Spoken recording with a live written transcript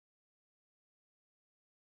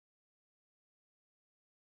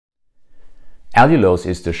Allulose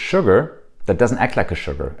is the sugar that doesn't act like a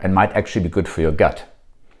sugar and might actually be good for your gut.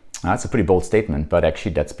 Now, that's a pretty bold statement, but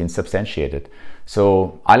actually that's been substantiated.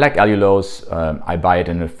 So I like allulose. I buy it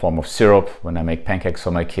in the form of syrup when I make pancakes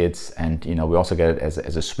for my kids, and we also get it as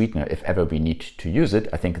a sweetener if ever we need to use it.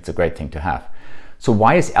 I think it's a great thing to have. So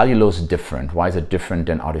why is allulose different? Why is it different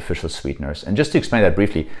than artificial sweeteners? And just to explain that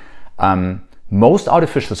briefly, most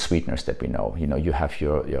artificial sweeteners that we know, you have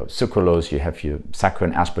your sucrose, you have your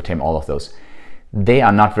saccharin, aspartame, all of those. They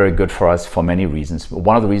are not very good for us for many reasons.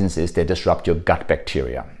 One of the reasons is they disrupt your gut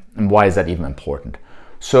bacteria. And why is that even important?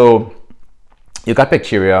 So your gut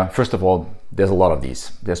bacteria, first of all, there's a lot of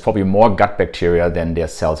these. There's probably more gut bacteria than there are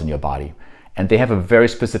cells in your body. And they have a very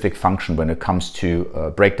specific function when it comes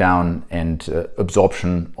to breakdown and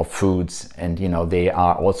absorption of foods. And they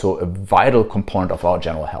are also a vital component of our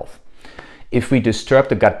general health. If we disturb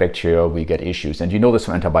the gut bacteria, we get issues. And you know this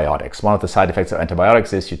from antibiotics. One of the side effects of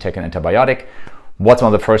antibiotics is you take an antibiotic. What's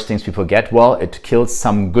one of the first things people get? Well, it kills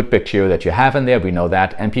some good bacteria that you have in there. We know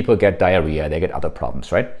that. And people get diarrhea. They get other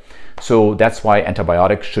problems, right? So that's why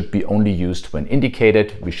antibiotics should be only used when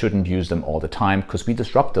indicated. We shouldn't use them all the time because we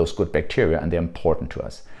disrupt those good bacteria and they're important to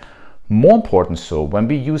us. More important so when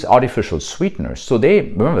we use artificial sweeteners. So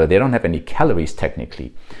remember, they don't have any calories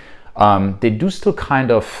technically. They do still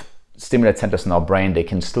kind of stimulate centers in our brain. They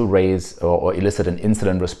can still raise or elicit an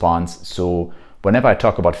insulin response. So whenever I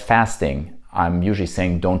talk about fasting, I'm usually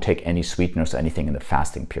saying don't take any sweeteners or anything in the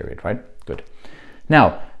fasting period, right? Good.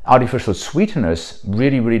 Now, artificial sweeteners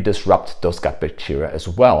really disrupt those gut bacteria as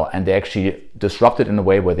well. And they actually disrupt it in a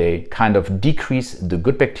way where they kind of decrease the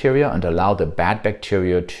good bacteria and allow the bad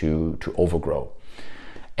bacteria to overgrow.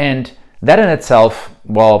 And that in itself,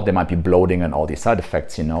 well, there might be bloating and all these side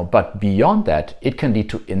effects, but beyond that, it can lead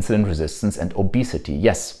to insulin resistance and obesity.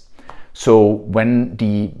 Yes. So when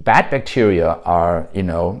the bad bacteria are,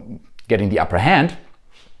 getting the upper hand,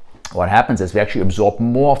 what happens is we actually absorb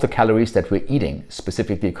more of the calories that we're eating,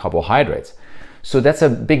 specifically carbohydrates. So that's a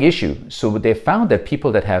big issue. So they found that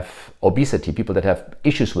people that have obesity, people that have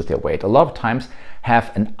issues with their weight, a lot of times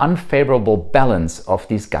have an unfavorable balance of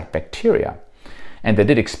these gut bacteria. And they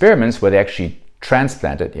did experiments where they actually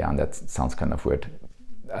transplanted, and that sounds kind of weird,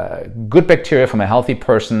 good bacteria from a healthy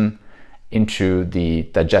person into the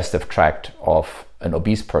digestive tract of an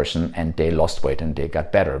obese person, and they lost weight and they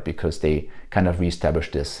got better because they kind of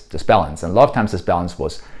reestablished this balance. And a lot of times this balance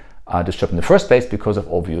was disturbed in the first place because of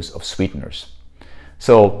overuse of sweeteners.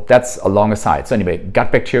 So that's a long aside. So anyway,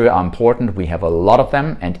 gut bacteria are important. We have a lot of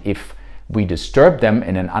them, and if we disturb them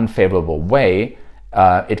in an unfavorable way,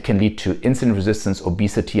 it can lead to insulin resistance,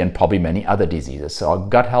 obesity, and probably many other diseases. So our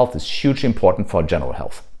gut health is hugely important for our general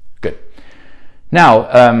health. Good. Now,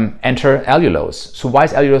 enter allulose. So why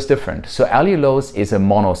is allulose different? So allulose is a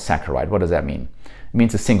monosaccharide. What does that mean? It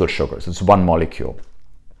means a single sugar. So it's one molecule.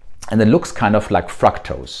 And it looks kind of like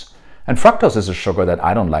fructose. And fructose is a sugar that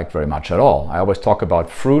I don't like very much at all. I always talk about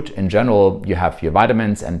fruit. In general, you have your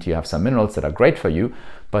vitamins and you have some minerals that are great for you.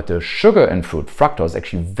 But the sugar in fruit, fructose, is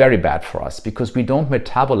actually very bad for us because we don't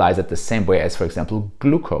metabolize it the same way as, for example,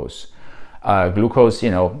 glucose. Glucose,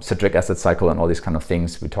 citric acid cycle and all these kind of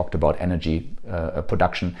things. We talked about energy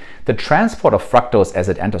production. The transport of fructose as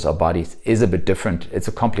it enters our bodies is a bit different. It's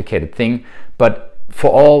a complicated thing, but for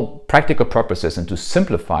all practical purposes and to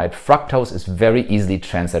simplify it, fructose is very easily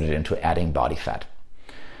translated into adding body fat.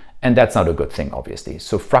 And that's not a good thing, obviously.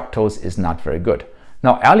 So fructose is not very good.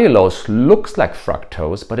 Now, allulose looks like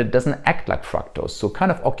fructose, but it doesn't act like fructose. So it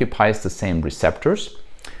kind of occupies the same receptors,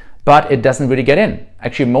 but it doesn't really get in.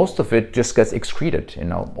 Actually, most of it just gets excreted.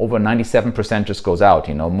 Over 97% just goes out.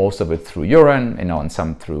 Most of it through urine, and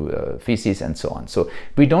some through feces and so on. So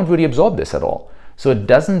we don't really absorb this at all. So it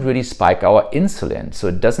doesn't really spike our insulin. So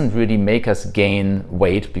it doesn't really make us gain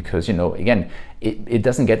weight because, again, it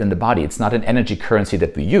doesn't get in the body. It's not an energy currency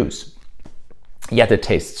that we use. Yet it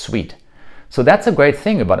tastes sweet. So that's a great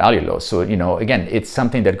thing about allulose. So, again, it's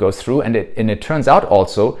something that goes through, and it turns out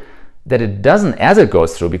also that it doesn't, as it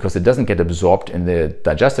goes through, because it doesn't get absorbed in the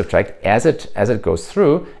digestive tract, as it goes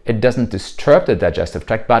through, it doesn't disturb the digestive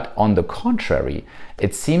tract, but on the contrary,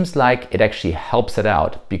 it seems like it actually helps it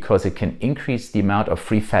out because it can increase the amount of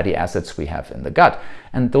free fatty acids we have in the gut.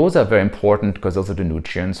 And those are very important because those are the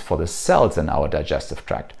nutrients for the cells in our digestive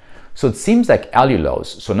tract. So it seems like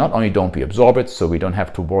allulose, so not only don't we absorb it, so we don't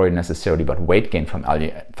have to worry necessarily about weight gain from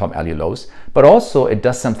allulose, but also it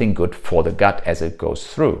does something good for the gut as it goes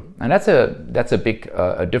through. And that's a big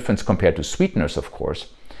difference compared to sweeteners, of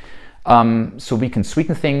course. So we can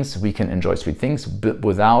sweeten things, we can enjoy sweet things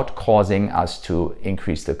without causing us to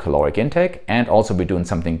increase the caloric intake, and also be doing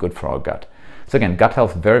something good for our gut. So again, gut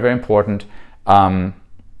health, very, very important.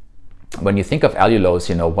 when you think of allulose,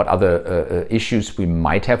 you know, what other issues we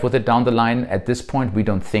might have with it down the line. At this point, we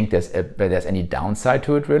don't think there's any downside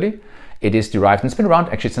to it, really. It is derived, and it's been around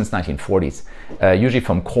actually since 1940s, usually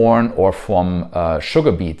from corn or from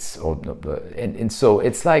sugar beets. And so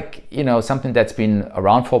it's like, you know, something that's been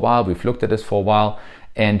around for a while. We've looked at this for a while,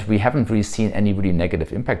 and we haven't really seen any really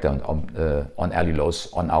negative impact on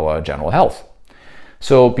allulose on our general health.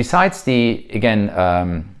 So besides the,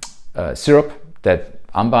 again, syrup that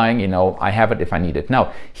I'm buying, you know, I have it if I need it.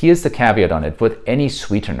 Now, here's the caveat on it. With any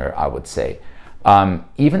sweetener, I would say,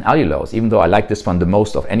 even allulose, even though I like this one the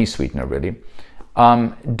most of any sweetener really,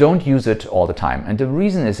 don't use it all the time. And the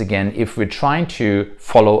reason is, again, if we're trying to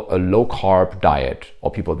follow a low carb diet,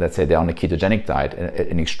 or people that say they're on a ketogenic diet,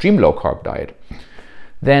 an extreme low carb diet,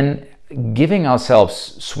 then giving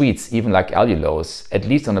ourselves sweets, even like allulose, at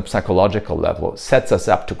least on a psychological level, sets us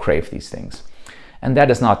up to crave these things. And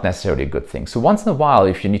that is not necessarily a good thing. So once in a while,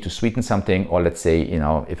 if you need to sweeten something, or let's say, you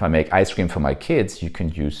know, if I make ice cream for my kids, you can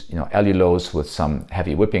use, you know, allulose with some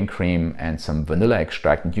heavy whipping cream and some vanilla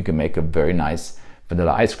extract, and you can make a very nice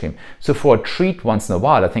vanilla ice cream. So for a treat once in a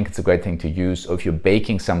while, I think it's a great thing to use. Or if you're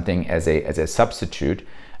baking something as a substitute,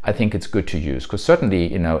 I think it's good to use, because certainly,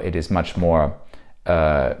 you know, it is much more,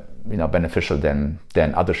 you know, beneficial than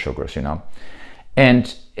other sugars, you know.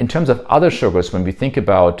 And in terms of other sugars, when we think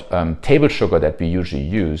about table sugar that we usually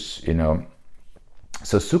use, you know,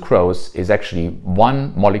 so sucrose is actually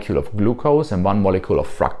one molecule of glucose and one molecule of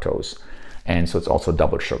fructose. And so it's also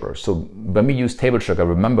double sugar. So when we use table sugar,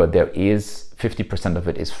 remember there is 50% of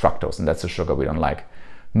it is fructose, and that's the sugar we don't like.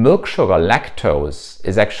 Milk sugar, lactose,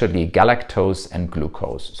 is actually galactose and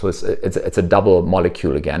glucose. So it's a double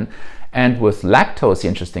molecule again. And with lactose, the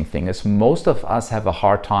interesting thing is most of us have a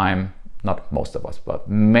hard time, not most of us, but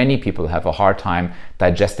many people have a hard time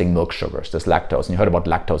digesting milk sugars, this lactose. And you heard about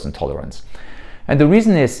lactose intolerance. And the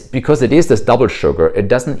reason is because it is this double sugar, it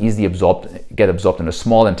doesn't easily get absorbed in a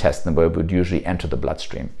small intestine where it would usually enter the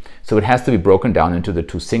bloodstream. So it has to be broken down into the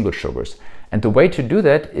two single sugars. And the way to do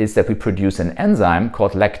that is that we produce an enzyme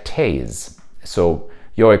called lactase. So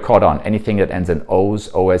you already caught on, anything that ends in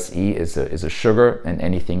O's, OSE is a sugar, and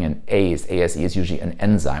anything in A's, ASE is usually an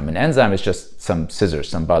enzyme. An enzyme is just some scissors,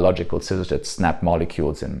 some biological scissors that snap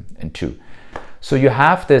molecules in two. So you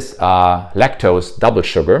have this lactose double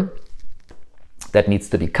sugar that needs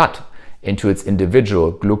to be cut into its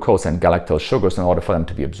individual glucose and galactose sugars in order for them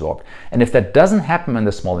to be absorbed. And if that doesn't happen in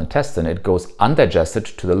the small intestine, it goes undigested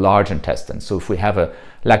to the large intestine. So if we have a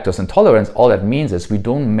lactose intolerance, all that means is we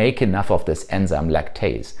don't make enough of this enzyme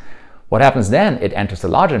lactase. What happens then, it enters the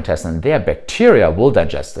large intestine, there bacteria will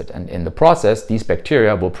digest it. And in the process, these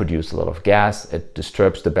bacteria will produce a lot of gas. It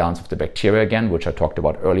disturbs the balance of the bacteria again, which I talked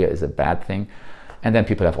about earlier is a bad thing. And then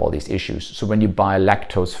people have all these issues. So when you buy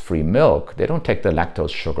lactose-free milk, they don't take the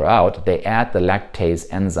lactose sugar out, they add the lactase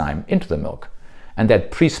enzyme into the milk. And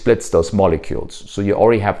that pre-splits those molecules. So you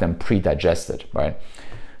already have them pre-digested, right?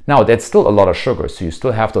 Now, that's still a lot of sugar, so you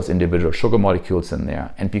still have those individual sugar molecules in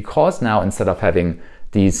there. And because now, instead of having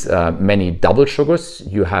these many double sugars,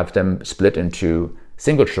 you have them split into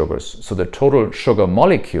single sugars. So the total sugar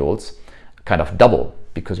molecules kind of double,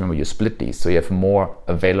 because remember, you split these, so you have more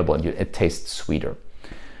available and it tastes sweeter.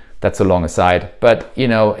 That's a long aside, but you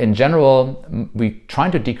know, in general, we're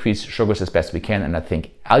trying to decrease sugars as best we can, and I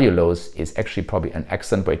think allulose is actually probably an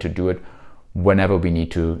excellent way to do it whenever we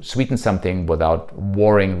need to sweeten something without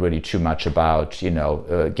worrying really too much about, you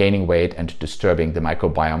know, gaining weight and disturbing the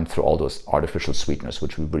microbiome through all those artificial sweeteners,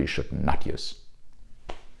 which we really should not use.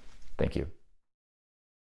 Thank you.